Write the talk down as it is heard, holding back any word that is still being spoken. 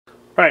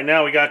Alright,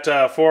 now we got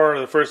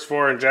the first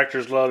four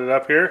injectors loaded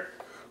up here.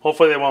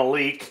 Hopefully they won't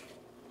leak.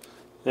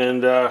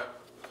 And well,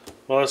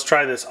 let's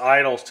try this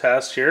idle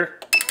test here.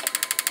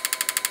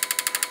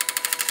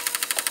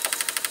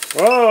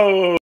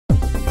 Whoa!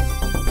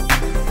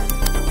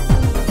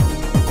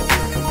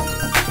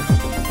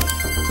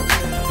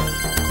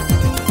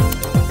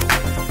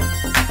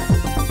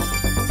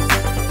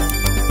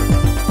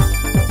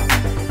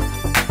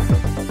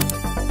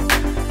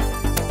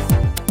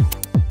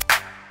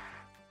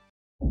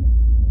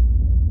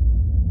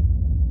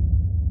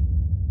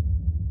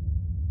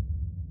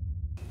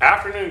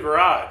 Afternoon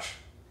garage.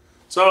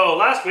 So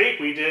last week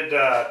we did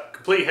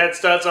complete head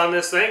studs on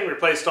this thing,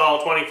 replaced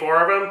all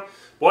 24 of them.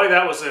 Boy,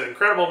 that was an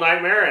incredible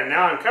nightmare, and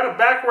now I'm kind of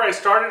back where I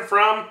started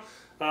from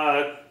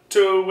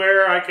to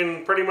where I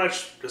can pretty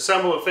much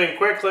assemble the thing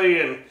quickly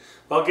and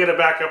I'll get it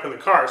back up in the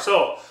car.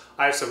 So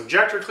I have some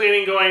injector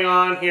cleaning going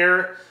on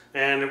here,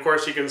 and of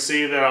course you can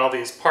see that all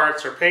these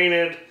parts are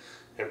painted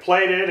and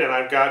plated, and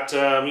I've got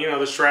you know,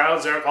 the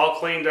shrouds are all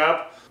cleaned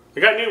up. I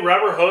got new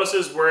rubber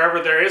hoses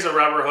wherever there is a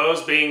rubber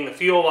hose, being the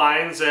fuel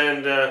lines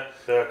and the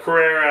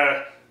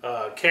Carrera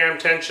cam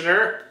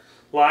tensioner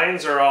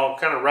lines are all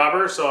kind of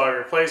rubber, so I'm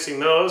replacing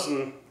those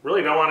and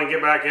really don't want to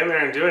get back in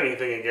there and do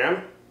anything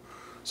again.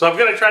 So I'm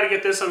going to try to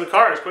get this in the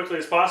car as quickly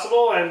as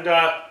possible and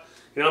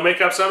you know,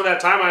 make up some of that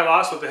time I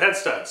lost with the head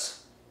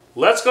studs.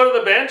 Let's go to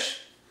the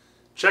bench,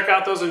 check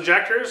out those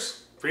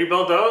injectors,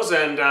 rebuild those,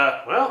 and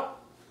well,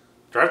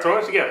 start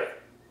throwing it together.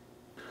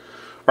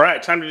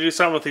 Alright, time to do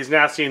something with these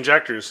nasty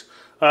injectors.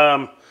 You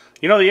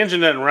know, the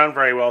engine didn't run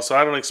very well, so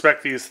I don't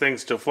expect these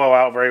things to flow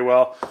out very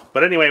well.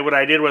 But anyway, what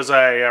I did was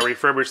I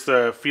refurbished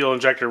the fuel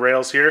injector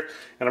rails here,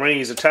 and I'm going to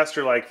use a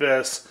tester like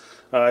this.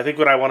 I think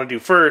what I want to do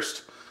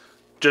first,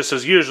 just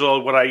as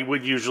usual, what I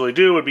would usually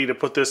do would be to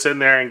put this in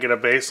there and get a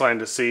baseline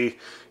to see,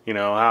 you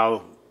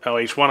know, how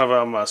each one of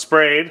them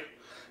sprayed.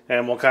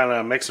 And we'll kind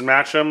of mix and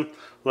match them,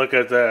 look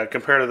at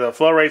compare to the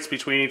flow rates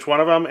between each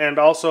one of them, and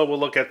also we'll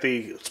look at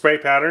the spray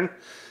pattern.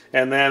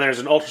 And then there's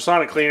an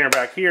ultrasonic cleaner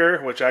back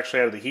here, which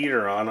actually had the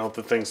heater on. I hope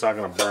the thing's not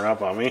going to burn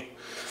up on me.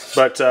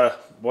 But,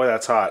 boy,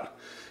 that's hot.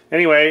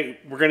 Anyway,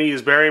 we're going to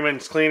use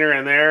Berryman's cleaner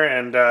in there,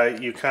 and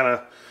you kind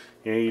of,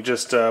 you know, you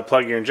just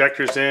plug your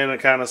injectors in. It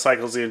kind of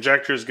cycles the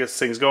injectors, gets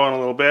things going a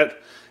little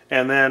bit.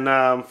 And then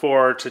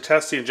to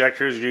test the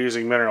injectors, you're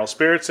using mineral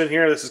spirits in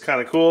here. This is kind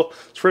of cool.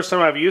 It's the first time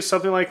I've used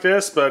something like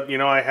this, but, you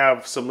know, I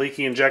have some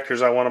leaky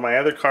injectors on one of my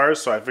other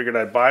cars, so I figured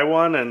I'd buy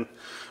one. And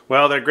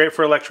well, they're great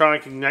for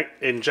electronic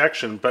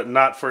injection, but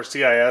not for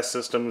CIS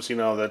systems, you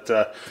know,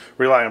 that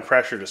rely on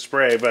pressure to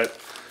spray. But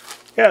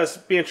yeah, this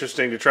would be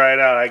interesting to try it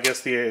out. I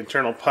guess the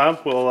internal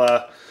pump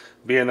will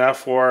be enough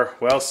for,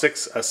 well, a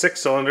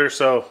six cylinder,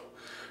 so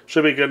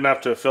should be good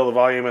enough to fill the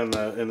volume in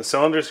the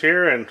cylinders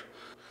here. And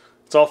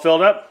it's all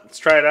filled up. Let's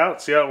try it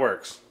out, see how it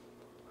works.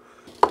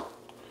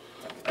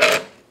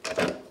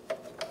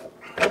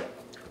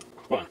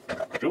 One,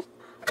 two,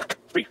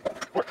 three,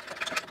 four.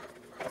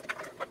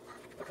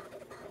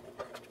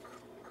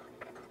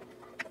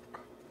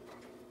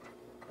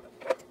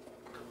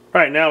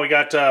 Alright, now we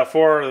got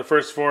the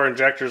first four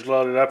injectors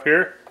loaded up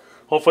here.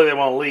 Hopefully they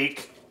won't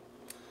leak.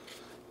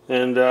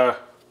 And well,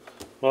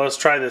 let's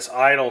try this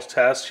idle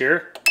test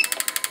here.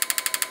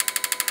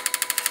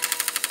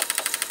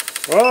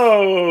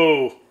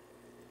 Whoa!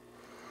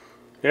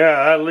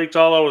 Yeah, that leaked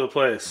all over the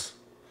place.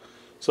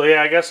 So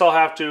yeah, I guess I'll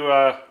have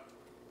to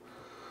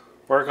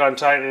work on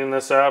tightening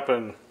this up.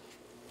 And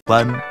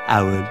 1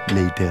 hour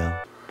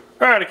later.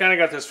 Alright, I kind of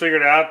got this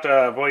figured out.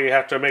 Boy, you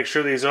have to make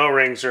sure these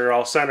O-rings are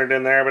all centered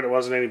in there, but it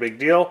wasn't any big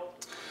deal.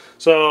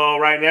 So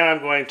right now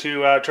I'm going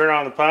to turn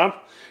on the pump.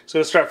 It's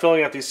going to start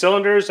filling up these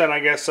cylinders, and I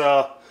guess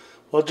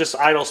we'll just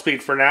idle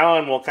speed for now,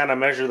 and we'll kind of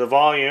measure the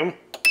volume.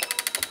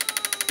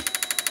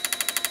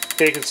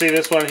 Okay, you can see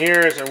this one here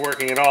isn't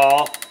working at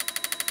all.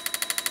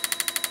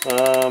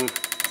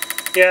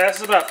 Yeah, this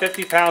is about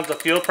 50 pounds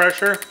of fuel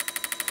pressure.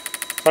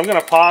 So I'm going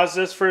to pause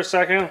this for a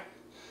second.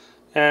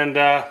 And,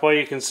 well,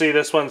 you can see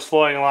this one's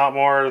flowing a lot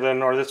more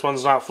than, or this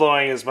one's not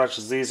flowing as much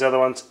as these other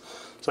ones.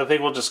 So I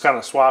think we'll just kind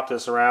of swap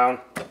this around.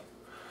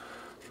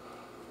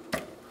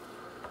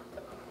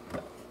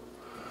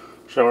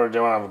 So we're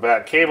doing on a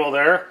bad cable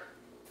there.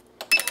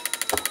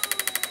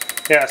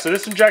 Yeah, so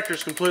this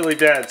injector's completely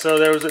dead. So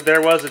there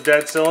was a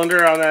dead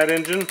cylinder on that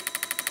engine. And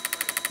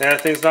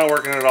that thing's not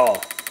working at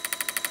all.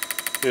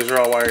 These are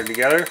all wired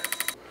together.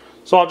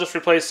 So I'll just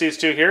replace these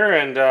two here,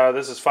 and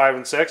this is 5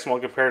 and 6, and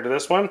we'll compare it to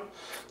this one.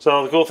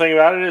 So the cool thing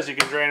about it is you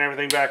can drain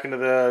everything back into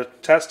the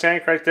test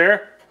tank right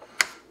there.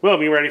 We'll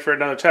be ready for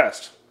another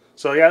test.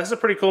 So yeah, this is a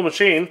pretty cool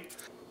machine.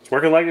 It's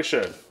working like it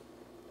should.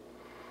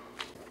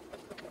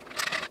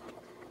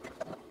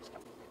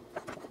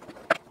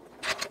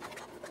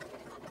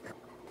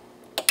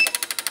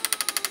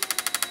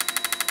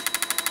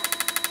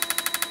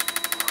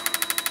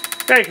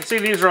 Yeah, you can see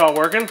these are all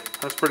working.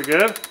 That's pretty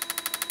good.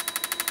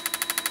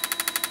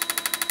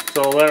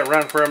 So we'll let it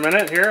run for a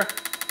minute here.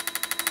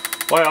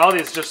 Boy, all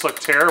these just look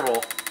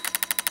terrible.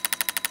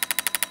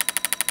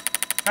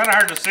 Kind of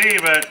hard to see,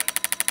 but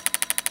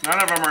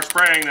none of them are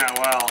spraying that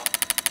well.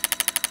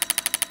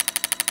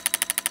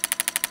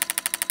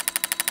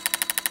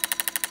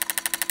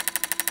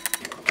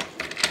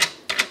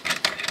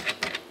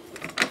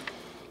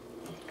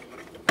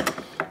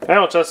 Now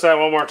we'll test that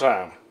one more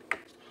time.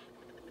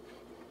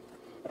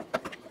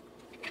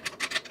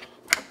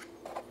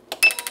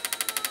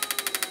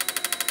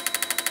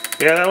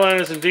 Yeah, that one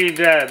is indeed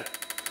dead.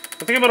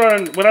 I think what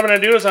I'm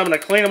going to do is I'm going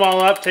to clean them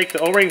all up, take the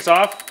O-rings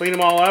off, clean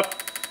them all up,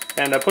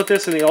 and put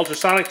this in the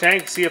ultrasonic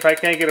tank, see if I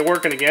can't get it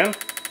working again.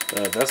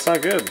 That's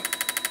not good.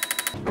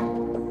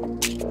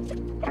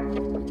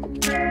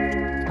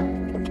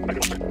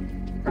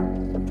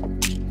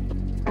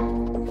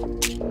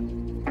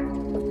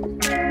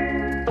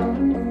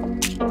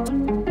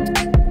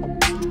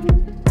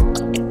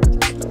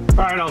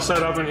 Alright, I'll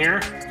set up in here.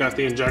 Got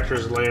the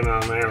injectors laying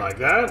on there like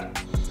that.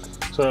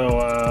 So,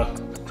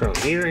 turn the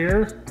heater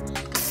here. There we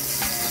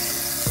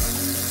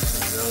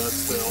go,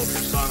 that's the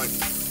ultrasonic.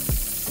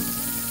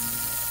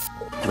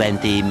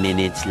 20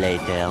 minutes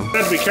later. You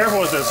have to be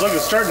careful with this. Look,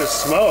 it's starting to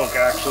smoke,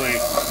 actually.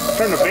 It's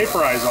starting to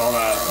vaporize all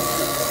that.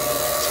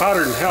 It's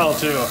hotter than hell,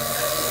 too.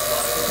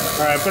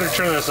 Alright, better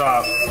turn this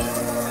off.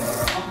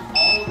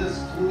 All of this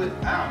fluid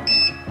out.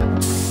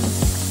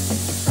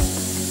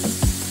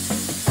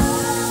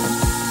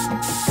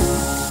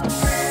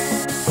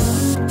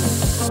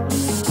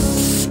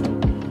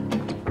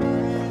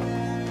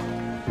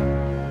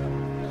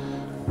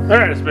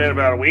 Alright, it's been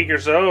about a week or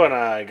so, and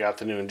I got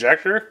the new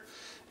injector.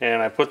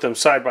 And I put them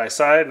side by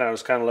side, and I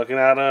was kind of looking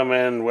at them,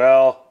 and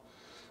well,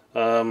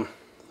 the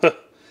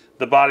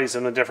body's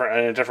in a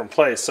different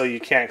place, so you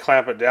can't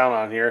clamp it down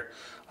on here.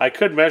 I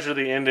could measure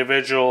the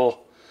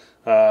individual,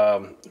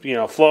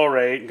 flow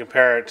rate and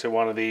compare it to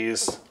one of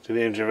these, to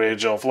the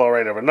individual flow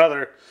rate of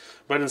another.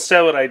 But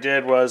instead, what I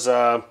did was,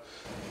 I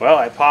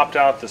popped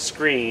out the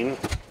screen,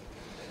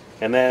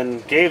 and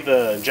then gave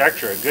the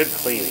injector a good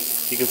cleaning.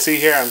 You can see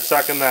here, I'm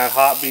sucking that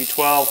hot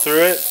B12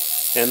 through it,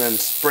 and then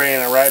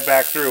spraying it right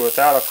back through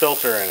without a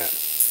filter in it.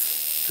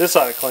 This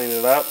ought to clean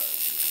it up.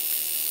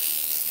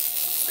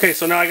 Okay,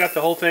 so now I got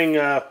the whole thing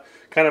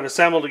kind of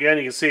assembled again.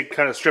 You can see it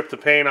kind of stripped the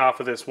paint off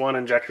of this one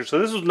injector. So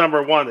this was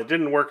number one that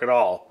didn't work at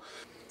all.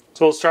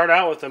 So we'll start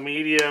out with a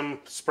medium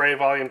spray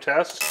volume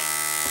test.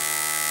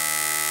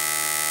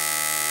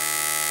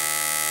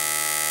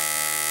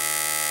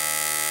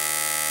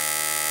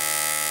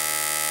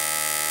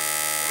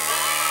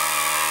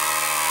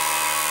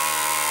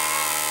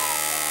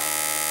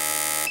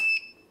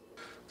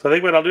 So I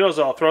think what I'll do is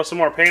I'll throw some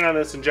more paint on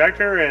this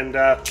injector, and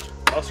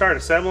I'll start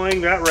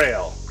assembling that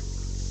rail.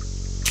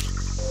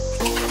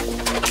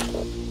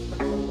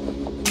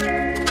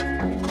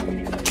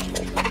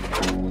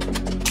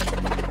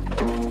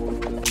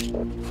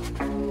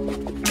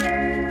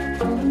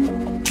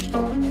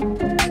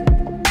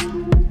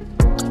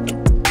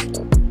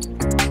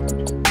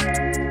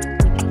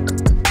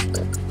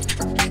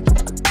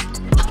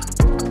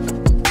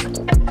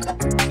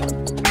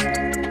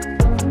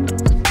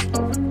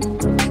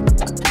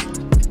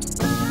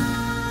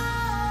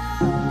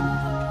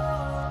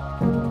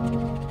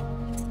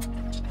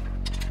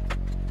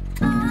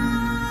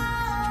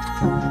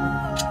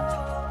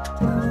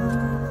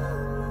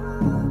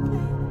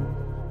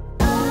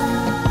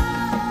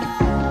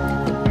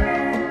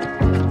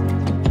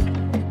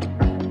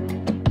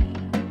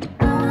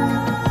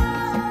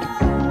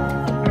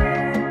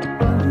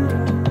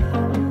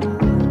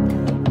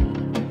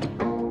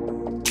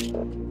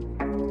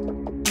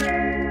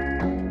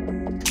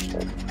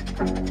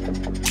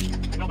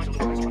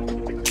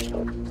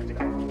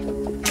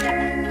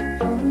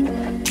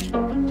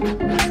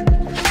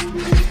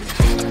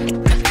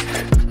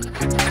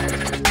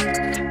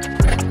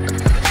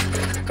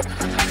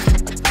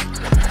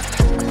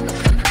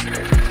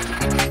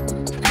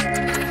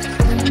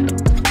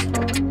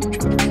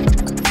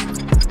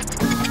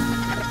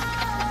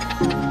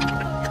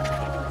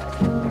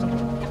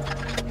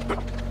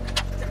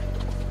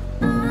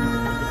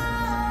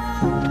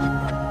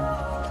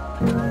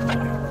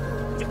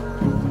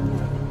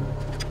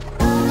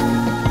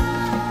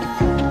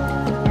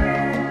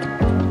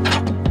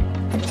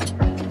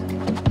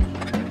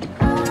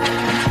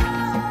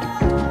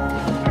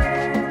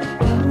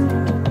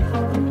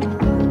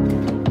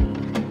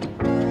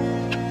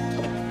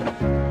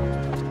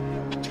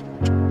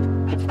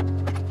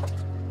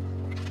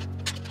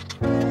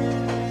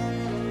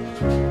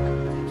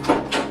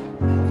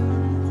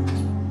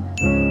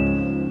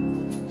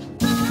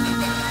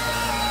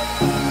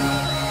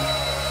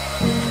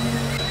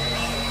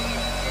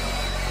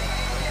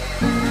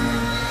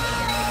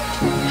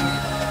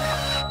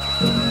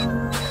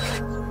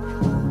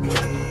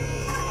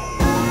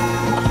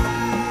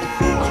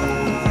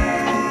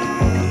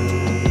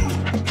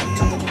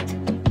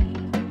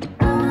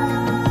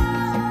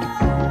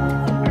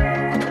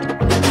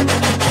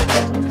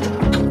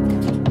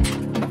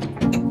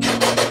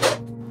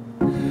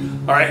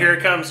 Alright, here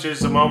it comes. Here's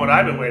the moment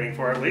I've been waiting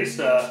for, at least.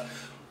 I'm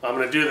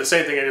going to do the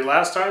same thing I did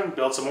last time.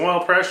 Build some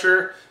oil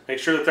pressure, make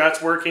sure that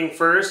that's working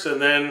first,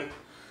 and then,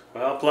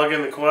 well, plug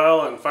in the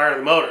coil and fire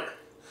the motor.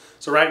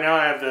 So right now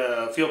I have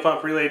the fuel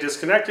pump relay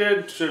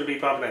disconnected. Shouldn't be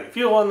pumping any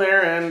fuel in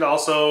there, and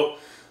also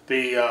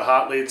the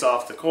hot leads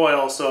off the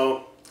coil,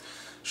 so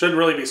shouldn't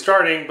really be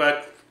starting,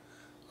 but,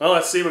 well,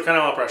 let's see what kind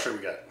of oil pressure we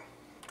got.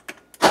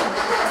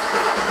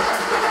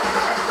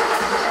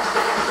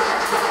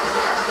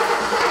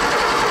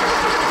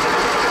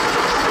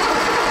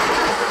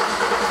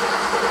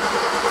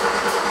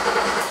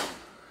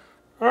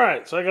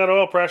 so I got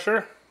oil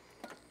pressure.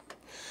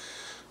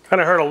 Kind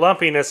of heard a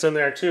lumpiness in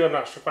there too. I'm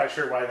not quite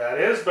sure why that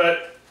is,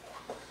 but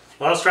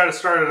well, let's try to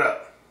start it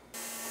up.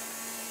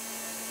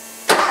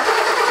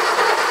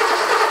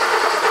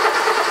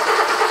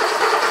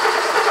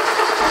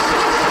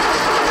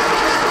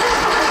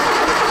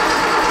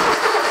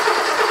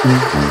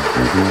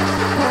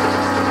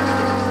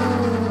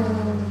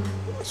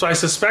 So I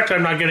suspect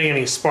I'm not getting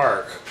any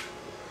spark.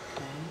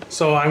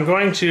 So I'm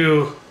going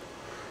to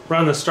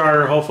run the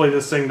starter. Hopefully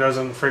this thing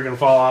doesn't freaking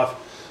fall off.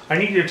 I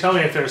need you to tell me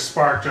if there's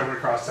spark jumping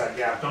across that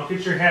gap. Don't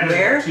get your head in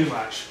there too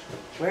much.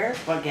 Where?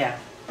 What gap?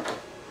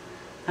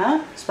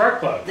 Huh? Spark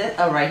plug.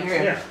 Oh, right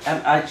here? Yeah.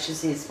 I should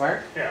see a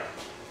spark? Yeah.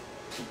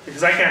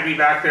 Because I can't be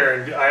back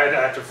there and I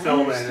have to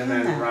film it and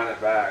then run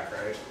it back,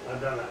 right? I've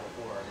done that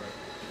before.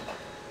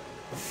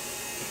 But...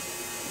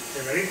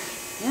 Okay, ready?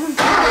 Yeah.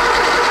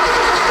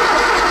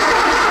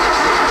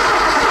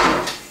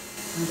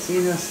 I see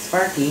no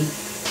sparky.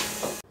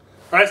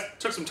 I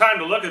took some time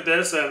to look at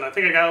this and I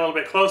think I got a little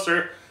bit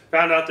closer.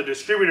 Found out the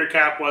distributor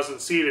cap wasn't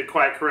seated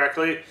quite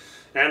correctly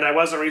and I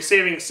wasn't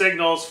receiving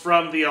signals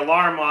from the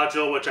alarm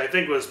module, which I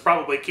think was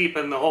probably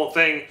keeping the whole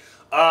thing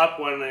up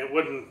when it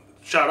wouldn't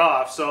shut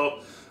off.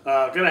 So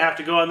gonna have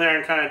to go in there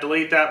and kind of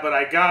delete that, but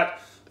I got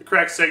the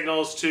correct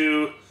signals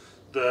to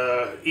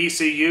the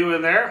ECU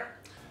in there.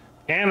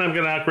 And I'm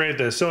gonna upgrade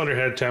the cylinder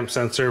head temp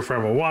sensor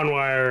from a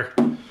 1-wire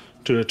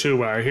to a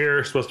 2-wire here.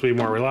 It's supposed to be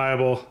more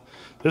reliable.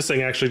 This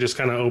thing actually just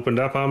kind of opened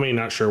up on me,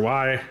 not sure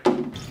why.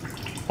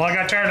 Well, I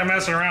got tired of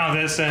messing around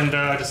with this and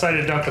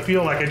decided to dump the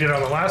fuel like I did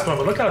on the last one,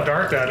 but look how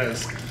dark that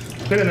is.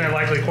 It's been in there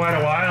likely quite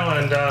a while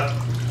and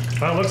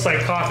well, it looks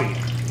like coffee.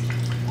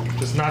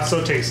 Just not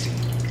so tasty.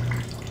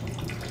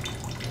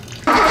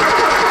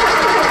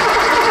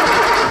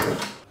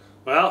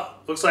 Well,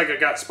 looks like I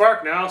got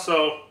spark now,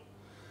 so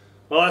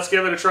well, let's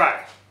give it a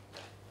try.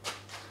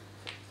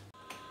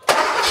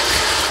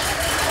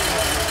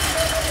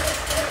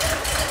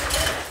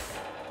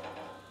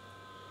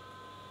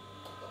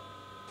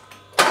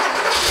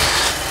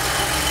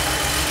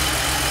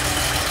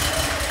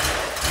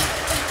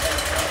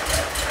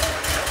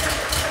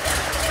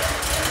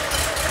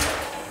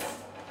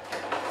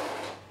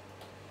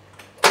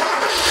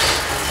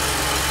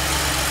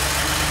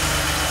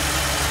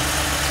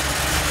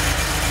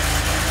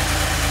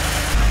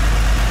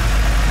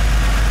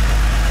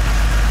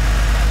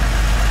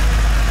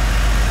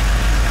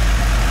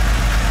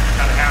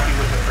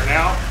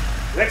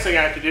 Next thing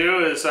I have to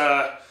do is, you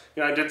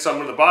know, I did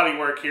some of the body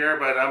work here,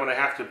 but I'm going to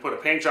have to put a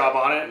paint job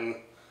on it, and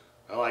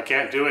well, I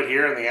can't do it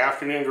here in the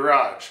afternoon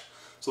garage.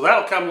 So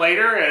that'll come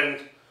later, and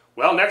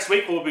well, next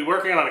week we'll be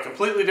working on a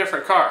completely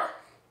different car.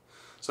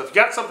 So if you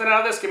got something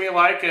out of this, give me a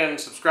like and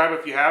subscribe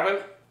if you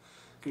haven't.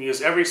 I can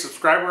use every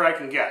subscriber I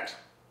can get.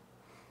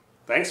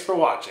 Thanks for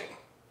watching.